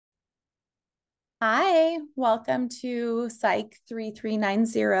Hi, welcome to Psych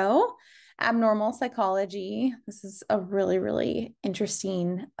 3390, Abnormal Psychology. This is a really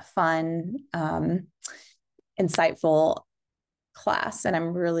interesting, fun, insightful class, and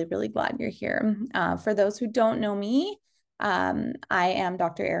I'm really glad you're here. For those who don't know me, I am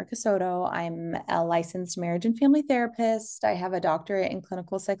Dr. Erika Soto. I'm a licensed marriage and family therapist. I have a doctorate in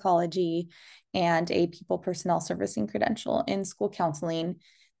clinical psychology and a people personnel servicing credential in school counseling.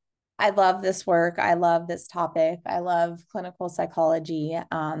 I love this work. I love this topic. I love clinical psychology.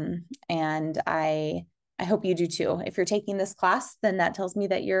 And I hope you do too. If you're taking this class, then that tells me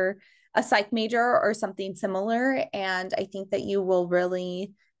that you're a psych major or something similar. And I think that you will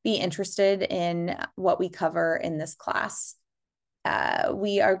really be interested in what we cover in this class.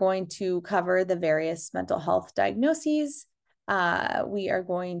 We are going to cover the various mental health diagnoses. We are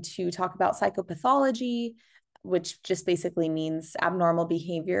going to talk about psychopathology, which just basically means abnormal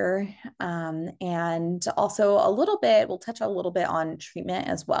behavior. And also we'll touch a little bit on treatment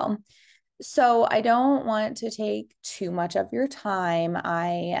as well. So I don't want to take too much of your time.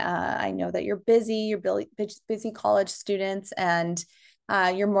 I know that you're busy, busy college students, and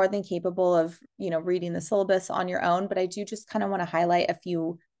you're more than capable of, reading the syllabus on your own. But I do just kind of want to highlight a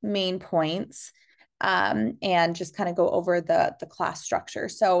few main points, and just kind of go over the class structure.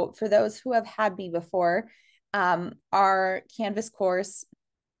 So for those who have had me before, our Canvas course,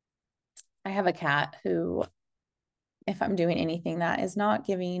 I have a cat who, if I'm doing anything that is not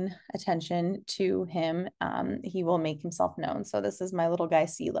giving attention to him, he will make himself known. So this is my little guy,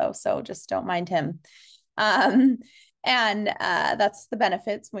 CeeLo. So just don't mind him. Um, and that's the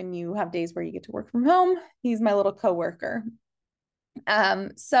benefits when you have days where you get to work from home. He's my little coworker.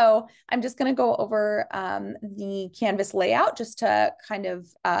 So I'm just going to go over the Canvas layout just to kind of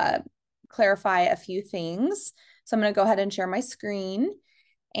clarify a few things. So I'm going to go ahead and share my screen.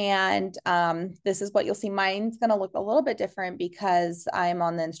 And this is what you'll see. Mine's going to look a little bit different because I'm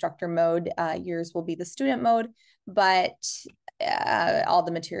on the instructor mode. Yours will be the student mode, but all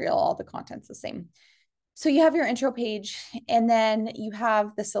the material, all the content's the same. So you have your intro page, and then you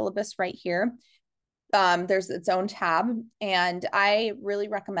have the syllabus right here. There's its own tab, and I really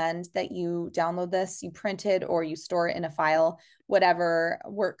recommend that you download this, you print it, or you store it in a file, whatever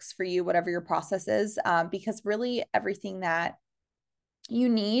works for you, whatever your process is, because really everything that you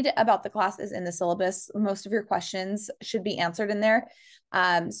need about the class is in the syllabus. Most of your questions should be answered in there.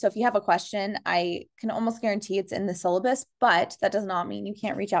 So if you have a question, I can almost guarantee it's in the syllabus, but that does not mean you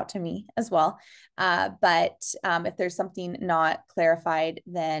can't reach out to me as well. But if there's something not clarified,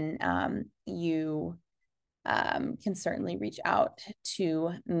 then you can certainly reach out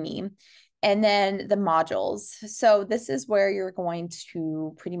to me. And then the modules. So this is where you're going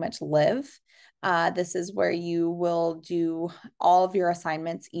to pretty much live. This is where you will do all of your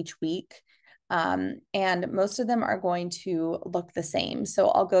assignments each week. And most of them are going to look the same. So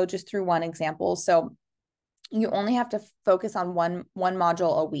I'll go just through one example. So you only have to focus on one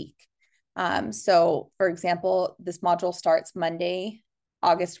module a week. So for example, this module starts Monday,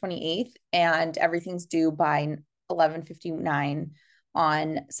 August 28th, and everything's due by 11:59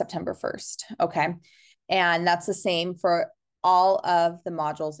 on September 1st. Okay. And that's the same for all of the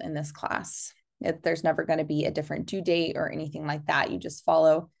modules in this class. There's never going to be a different due date or anything like that. You just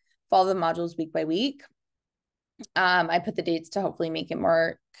follow the modules week by week. I put the dates to hopefully make it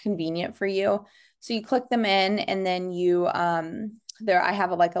more convenient for you. So you click them in, and then you there I have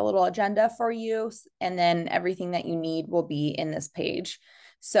a little agenda for you, and then everything that you need will be in this page.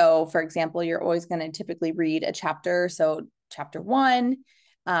 So for example, you're always going to typically read a chapter. So chapter 1,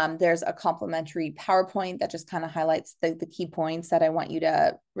 there's a complimentary PowerPoint that just kind of highlights the key points that I want you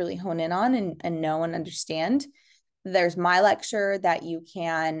to really hone in on and know and understand. There's my lecture that you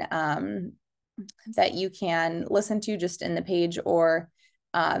can listen to just in the page, or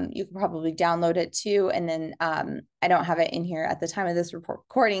you can probably download it too. And then I don't have it in here at the time of this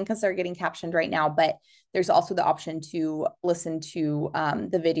recording because they're getting captioned right now, but there's also the option to listen to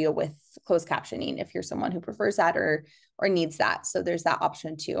the video with closed captioning if you're someone who prefers that or needs that. So there's that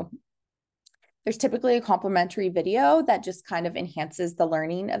option too. There's typically a complimentary video that just kind of enhances the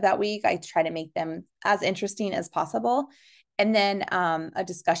learning of that week. I try to make them as interesting as possible. And then a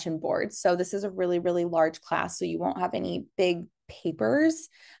discussion board. So this is a really large class, so you won't have any big papers,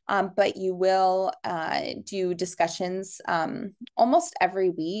 but you will do discussions almost every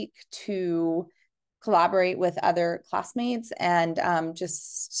week to collaborate with other classmates and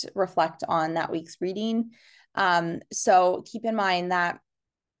just reflect on that week's reading. So keep in mind that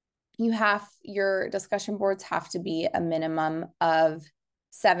your discussion boards have to be a minimum of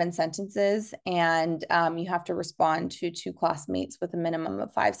 7 sentences, and you have to respond to 2 classmates with a minimum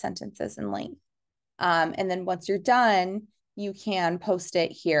of 5 sentences in length. And then once you're done, you can post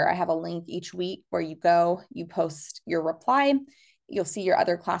it here. I have a link each week where you go, you post your reply. You'll see your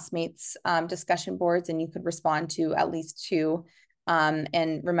other classmates' discussion boards, and you could respond to at least two.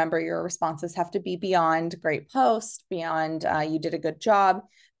 And remember, your responses have to be beyond great post, beyond you did a good job.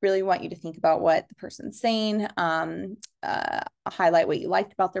 Really want you to think about what the person's saying, highlight what you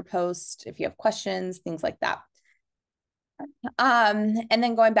liked about their post, if you have questions, things like that. And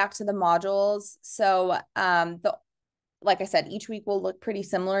then going back to the modules. So like I said, each week will look pretty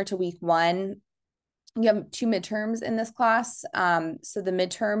similar to week one. You have 2 midterms in this class. So the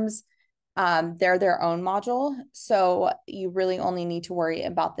midterms, they're their own module. So you really only need to worry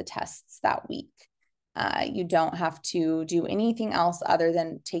about the tests that week. You don't have to do anything else other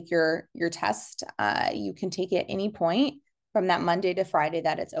than take your test. You can take it at any point from that Monday to Friday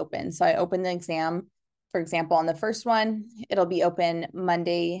that it's open. So I open the exam, for example, on the first one, it'll be open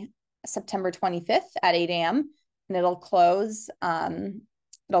Monday, September 25th at 8 a.m. and it'll close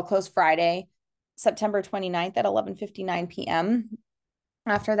Friday, September 29th at 11:59 p.m.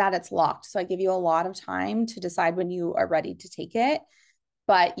 After that, it's locked. So I give you a lot of time to decide when you are ready to take it,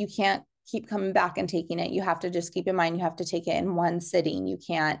 but you can't keep coming back and taking it. You have to just keep in mind, you have to take it in one sitting. You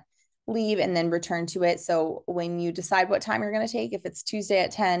can't leave and then return to it. So when you decide what time you're going to take, if it's Tuesday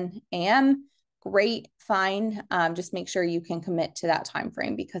at 10 a.m., great, fine. Just make sure you can commit to that time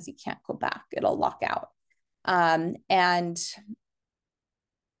frame because you can't go back. It'll lock out. And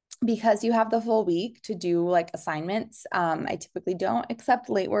because you have the full week to do like assignments, I typically don't accept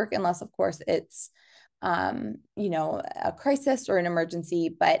late work unless, of course, it's a crisis or an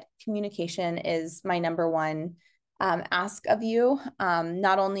emergency, but communication is my number one ask of you.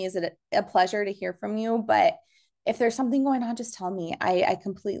 Not only is it a pleasure to hear from you, but if there's something going on, just tell me. I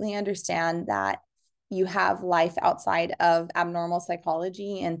completely understand that you have life outside of abnormal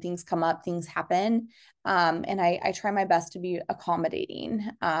psychology and things come up, things happen. And I try my best to be accommodating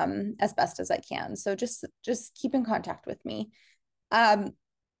as best as I can. So just keep in contact with me.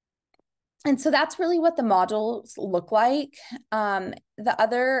 And so that's really what the modules look like. The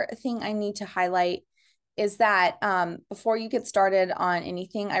other thing I need to highlight is that before you get started on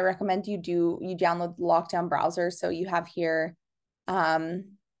anything, I recommend you download the Lockdown browser. So you have here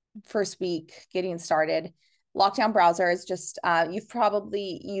first week getting started. Lockdown browser is just, you've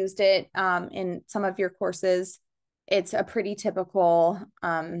probably used it in some of your courses. It's a pretty typical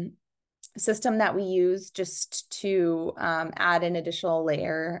system that we use just to add an additional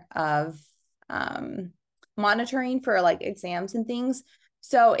layer of monitoring for like exams and things.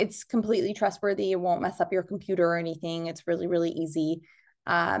 So it's completely trustworthy. It won't mess up your computer or anything. It's really, really easy.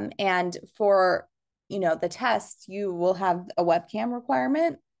 And for, the tests, you will have a webcam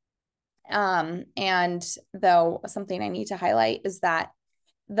requirement. And though something I need to highlight is that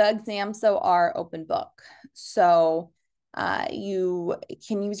the exams though are open book. So you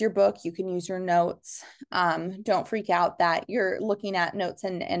can use your book, you can use your notes. Don't freak out that you're looking at notes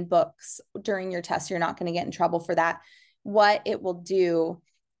and books during your test. You're not going to get in trouble for that. What it will do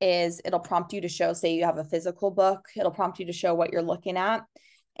is it'll prompt you to show, say you have a physical book, it'll prompt you to show what you're looking at,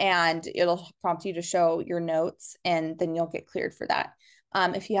 and it'll prompt you to show your notes, and then you'll get cleared for that.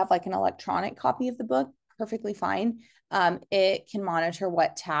 If you have like an electronic copy of the book, perfectly fine. It can monitor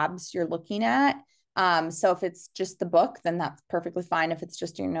what tabs you're looking at. So if it's just the book, then that's perfectly fine. If it's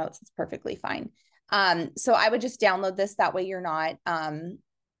just your notes, it's perfectly fine. So I would just download this. That way you're not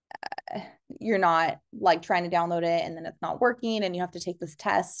like trying to download it and then it's not working and you have to take this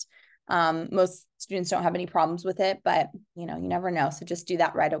test. Most students don't have any problems with it, but you never know. So just do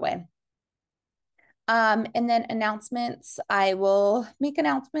that right away. And then announcements, I will make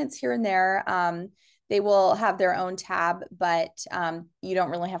announcements here and there. They will have their own tab, but you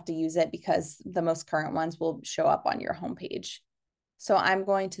don't really have to use it because the most current ones will show up on your homepage. So I'm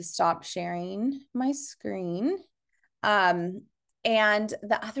going to stop sharing my screen. And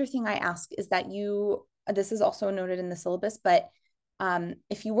the other thing I ask is that this is also noted in the syllabus, but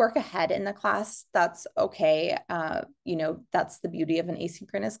if you work ahead in the class, that's okay. That's the beauty of an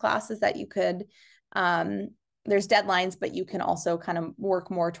asynchronous class, is that you could, there's deadlines, but you can also kind of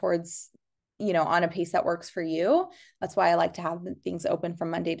work more towards, on a pace that works for you. That's why I like to have things open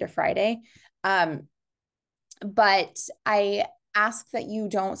from Monday to Friday. But I ask that you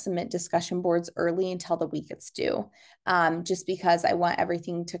don't submit discussion boards early until the week it's due, just because I want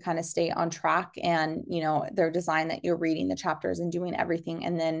everything to kind of stay on track, and, they're designed that you're reading the chapters and doing everything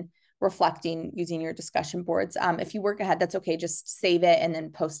and then reflecting using your discussion boards. If you work ahead, that's okay. Just save it and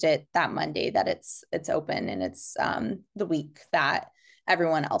then post it that Monday that it's open and it's the week that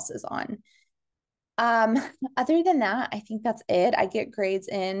everyone else is on. Um, Other than that, I think that's it. I get grades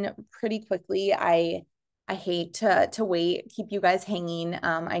in pretty quickly. I hate to wait, keep you guys hanging.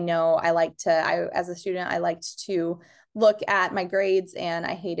 I know I as a student, I liked to look at my grades and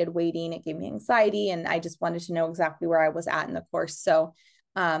I hated waiting. It gave me anxiety and I just wanted to know exactly where I was at in the course. So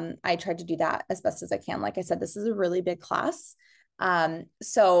I tried to do that as best as I can. Like I said, this is a really big class.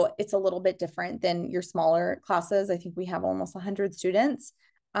 So it's a little bit different than your smaller classes. I think we have almost 100 students.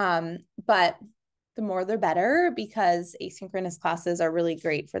 But the more the better because asynchronous classes are really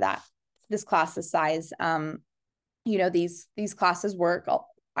great for that. This class's size. These classes work.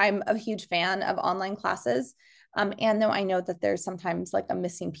 I'm a huge fan of online classes. And though I know that there's sometimes like a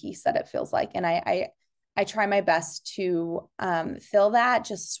missing piece that it feels like, and I try my best to fill that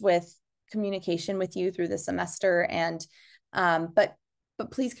just with communication with you through the semester. And but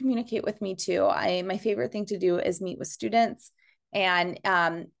please communicate with me too. My favorite thing to do is meet with students and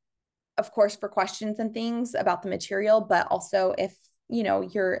of course, for questions and things about the material, but also if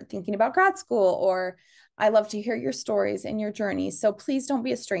you're thinking about grad school, or I love to hear your stories and your journeys. So please don't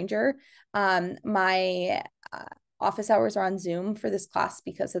be a stranger. My office hours are on Zoom for this class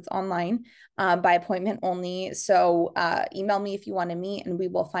because it's online by appointment only. So email me if you want to meet and we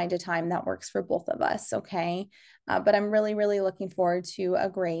will find a time that works for both of us. Okay. But I'm really, really looking forward to a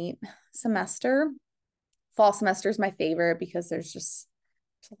great semester. Fall semester is my favorite because there's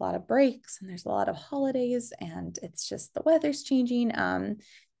a lot of breaks and there's a lot of holidays and it's just the weather's changing.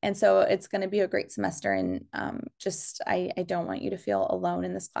 And so it's going to be a great semester. And I don't want you to feel alone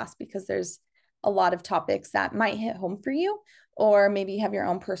in this class because there's a lot of topics that might hit home for you, or maybe you have your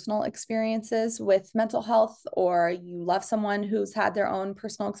own personal experiences with mental health, or you love someone who's had their own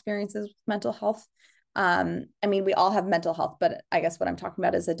personal experiences with mental health. I mean, we all have mental health, but I guess what I'm talking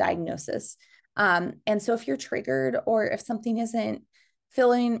about is a diagnosis. And so if you're triggered or if something isn't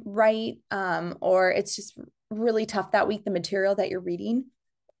feeling right, or it's just really tough that week, the material that you're reading,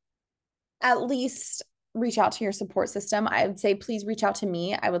 at least reach out to your support system. I would say, please reach out to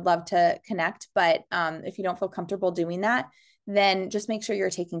me. I would love to connect, but if you don't feel comfortable doing that, then just make sure you're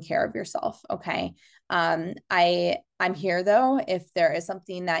taking care of yourself. Okay. I'm here though, if there is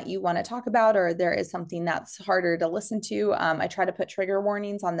something that you want to talk about, or there is something that's harder to listen to. I try to put trigger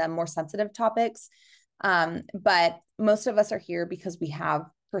warnings on the more sensitive topics. But most of us are here because we have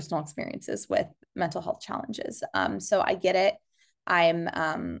personal experiences with mental health challenges. So I get it. I'm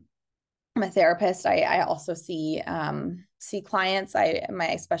a therapist. I also see clients.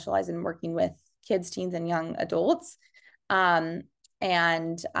 I specialize in working with kids, teens, and young adults. Um,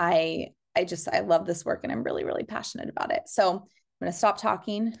 and I love this work and I'm really, really passionate about it. So I'm going to stop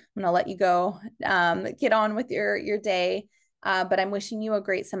talking. I'm going to let you go, get on with your day. But I'm wishing you a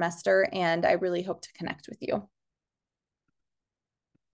great semester and I really hope to connect with you.